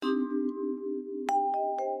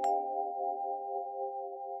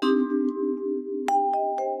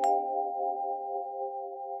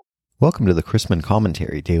Welcome to the Chrisman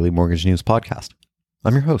Commentary Daily Mortgage News Podcast.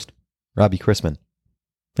 I'm your host, Robbie Chrisman.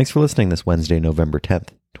 Thanks for listening this Wednesday, November 10th,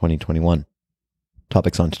 2021.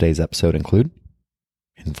 Topics on today's episode include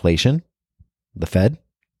inflation, the Fed,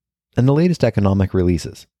 and the latest economic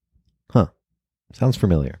releases. Sounds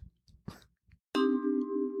familiar.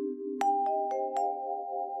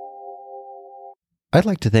 I'd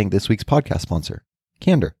like to thank this week's podcast sponsor,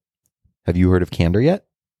 Candor. Have you heard of Candor yet?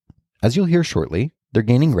 As you'll hear shortly, they're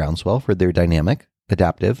gaining groundswell for their dynamic,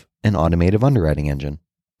 adaptive, and automative underwriting engine.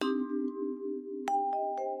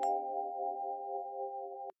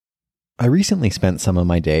 I recently spent some of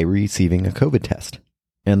my day receiving a COVID test,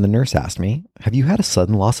 and the nurse asked me, "Have you had a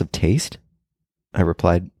sudden loss of taste?" I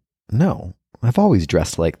replied, "No, I've always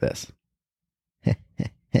dressed like this."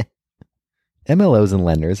 MLOs and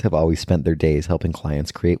lenders have always spent their days helping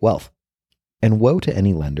clients create wealth. And woe to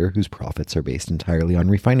any lender whose profits are based entirely on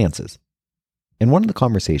refinances. And one of the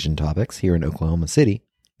conversation topics here in Oklahoma City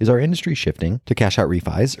is our industry shifting to cash out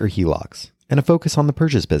refis or HELOCs and a focus on the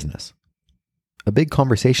purchase business. A big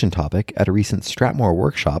conversation topic at a recent Stratmore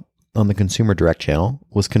workshop on the Consumer Direct channel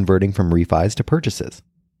was converting from refis to purchases.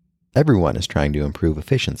 Everyone is trying to improve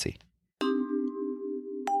efficiency.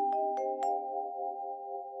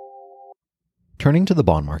 Turning to the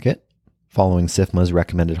bond market, following SIFMA's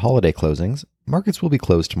recommended holiday closings, markets will be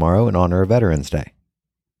closed tomorrow in honor of Veterans Day.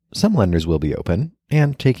 Some lenders will be open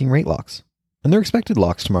and taking rate locks, and their expected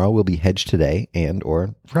locks tomorrow will be hedged today and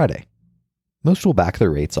or Friday. Most will back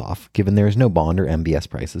their rates off, given there is no bond or MBS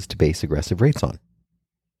prices to base aggressive rates on.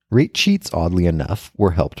 Rate sheets, oddly enough,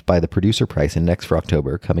 were helped by the producer price index for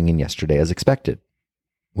October coming in yesterday as expected,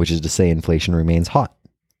 which is to say inflation remains hot.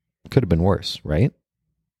 Could have been worse, right?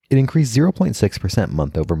 It increased 0.6%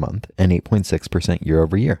 month over month and 8.6% year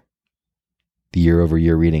over year. The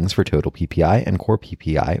year-over-year readings for total PPI and core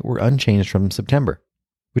PPI were unchanged from September,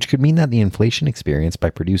 which could mean that the inflation experienced by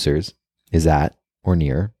producers is at or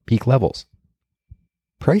near peak levels.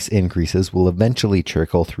 Price increases will eventually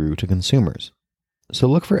trickle through to consumers, so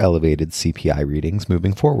look for elevated CPI readings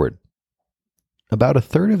moving forward. About a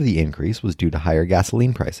third of the increase was due to higher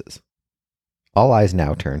gasoline prices. All eyes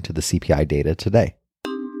now turn to the CPI data today.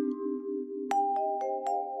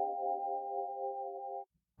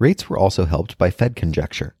 Rates were also helped by Fed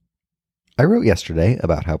conjecture. I wrote yesterday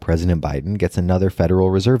about how President Biden gets another Federal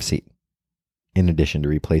Reserve seat. In addition to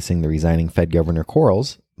replacing the resigning Fed Governor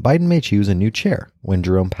Quarles, Biden may choose a new chair when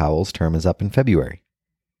Jerome Powell's term is up in February.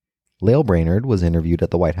 Lael Brainerd was interviewed at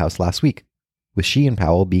the White House last week, with she and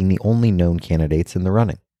Powell being the only known candidates in the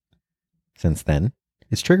running. Since then,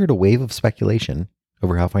 it's triggered a wave of speculation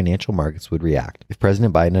over how financial markets would react if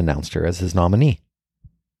President Biden announced her as his nominee.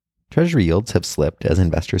 Treasury yields have slipped as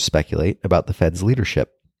investors speculate about the Fed's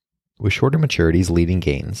leadership, with shorter maturities leading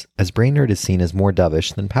gains as Brainerd is seen as more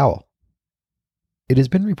dovish than Powell. It has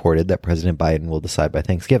been reported that President Biden will decide by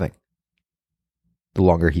Thanksgiving. The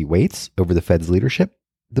longer he waits over the Fed's leadership,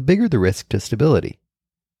 the bigger the risk to stability.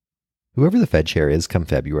 Whoever the Fed chair is come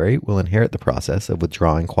February will inherit the process of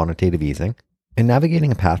withdrawing quantitative easing and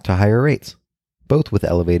navigating a path to higher rates, both with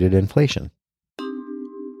elevated inflation.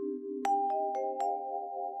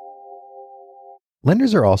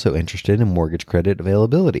 Lenders are also interested in mortgage credit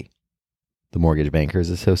availability. The Mortgage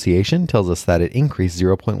Bankers Association tells us that it increased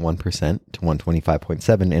 0.1% to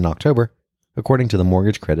 125.7 in October, according to the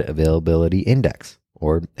Mortgage Credit Availability Index,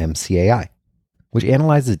 or MCAI, which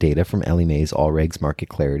analyzes data from Ellie Mae's Allregs Market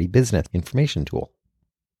Clarity business information tool.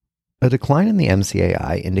 A decline in the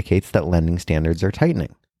MCAI indicates that lending standards are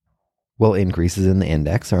tightening, while increases in the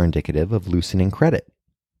index are indicative of loosening credit.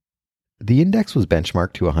 The index was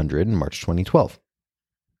benchmarked to 100 in March 2012.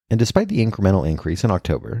 And despite the incremental increase in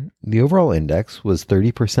October, the overall index was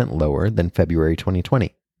 30% lower than February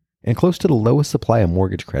 2020, and close to the lowest supply of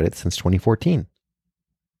mortgage credit since 2014.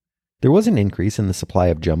 There was an increase in the supply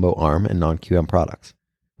of jumbo ARM and non-QM products,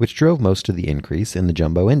 which drove most of the increase in the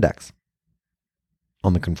jumbo index.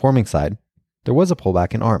 On the conforming side, there was a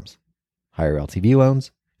pullback in ARMs, higher LTV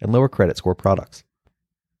loans, and lower credit score products.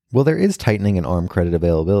 While there is tightening in ARM credit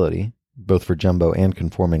availability, both for jumbo and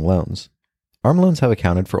conforming loans, ARM loans have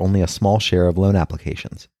accounted for only a small share of loan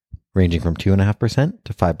applications, ranging from 2.5%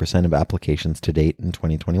 to 5% of applications to date in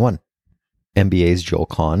 2021. MBA's Joel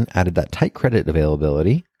Kahn added that tight credit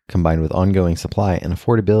availability, combined with ongoing supply and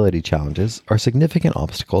affordability challenges, are significant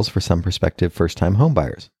obstacles for some prospective first-time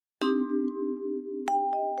homebuyers.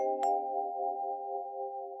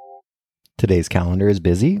 Today's calendar is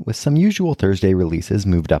busy, with some usual Thursday releases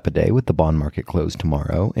moved up a day with the bond market closed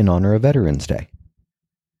tomorrow in honor of Veterans Day.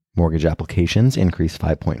 Mortgage applications increased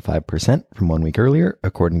 5.5% from 1 week earlier,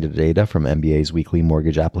 according to data from MBA's weekly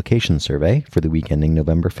mortgage application survey for the week ending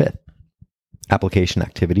November 5th. Application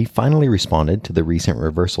activity finally responded to the recent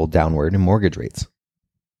reversal downward in mortgage rates.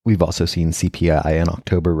 We've also seen CPI in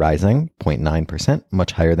October rising 0.9%,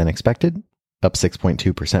 much higher than expected, up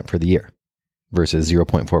 6.2% for the year, versus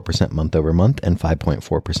 0.4% month over month and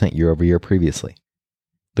 5.4% year over year previously.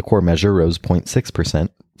 The core measure rose 0.6%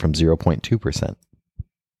 from 0.2%.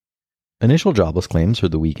 Initial jobless claims for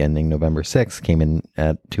the week ending November 6th came in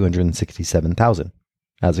at 267,000,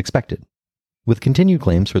 as expected, with continued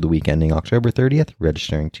claims for the week ending October 30th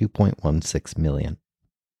registering 2.16 million.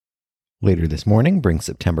 Later this morning brings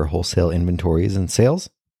September wholesale inventories and sales,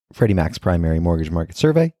 Freddie Mac's primary mortgage market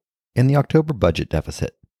survey, and the October budget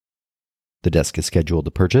deficit. The desk is scheduled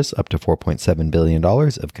to purchase up to $4.7 billion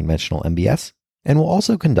of conventional MBS and will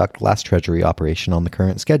also conduct last Treasury operation on the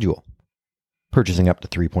current schedule, purchasing up to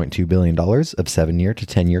 $3.2 billion of 7-year to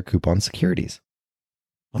 10-year coupon securities.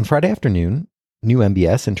 On Friday afternoon, new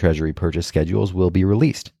MBS and Treasury purchase schedules will be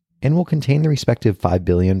released and will contain the respective $5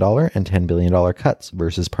 billion and $10 billion cuts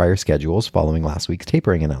versus prior schedules following last week's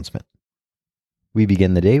tapering announcement. We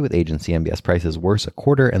begin the day with agency MBS prices worse a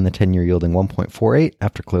quarter and the 10-year yielding 1.48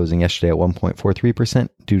 after closing yesterday at 1.43%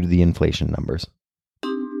 due to the inflation numbers.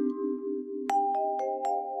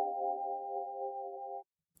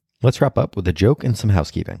 Let's wrap up with a joke and some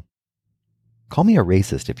housekeeping. Call me a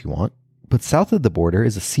racist if you want, but south of the border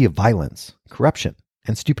is a sea of violence, corruption,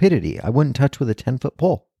 and stupidity I wouldn't touch with a 10-foot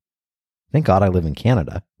pole. Thank God I live in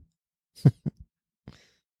Canada.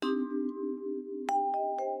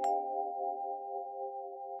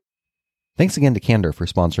 Thanks again to Candor for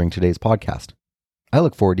sponsoring today's podcast. I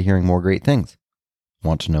look forward to hearing more great things.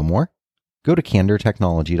 Want to know more? Go to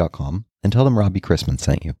candortechnology.com and tell them Robbie Chrisman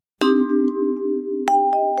sent you.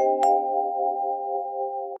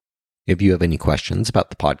 If you have any questions about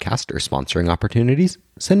the podcast or sponsoring opportunities,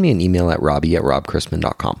 send me an email at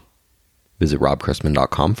robbie@robchrisman.com. Visit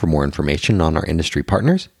robchrisman.com for more information on our industry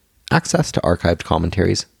partners, access to archived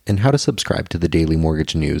commentaries, and how to subscribe to the daily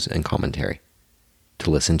mortgage news and commentary. To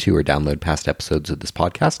listen to or download past episodes of this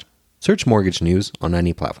podcast, search Mortgage News on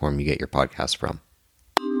any platform you get your podcasts from.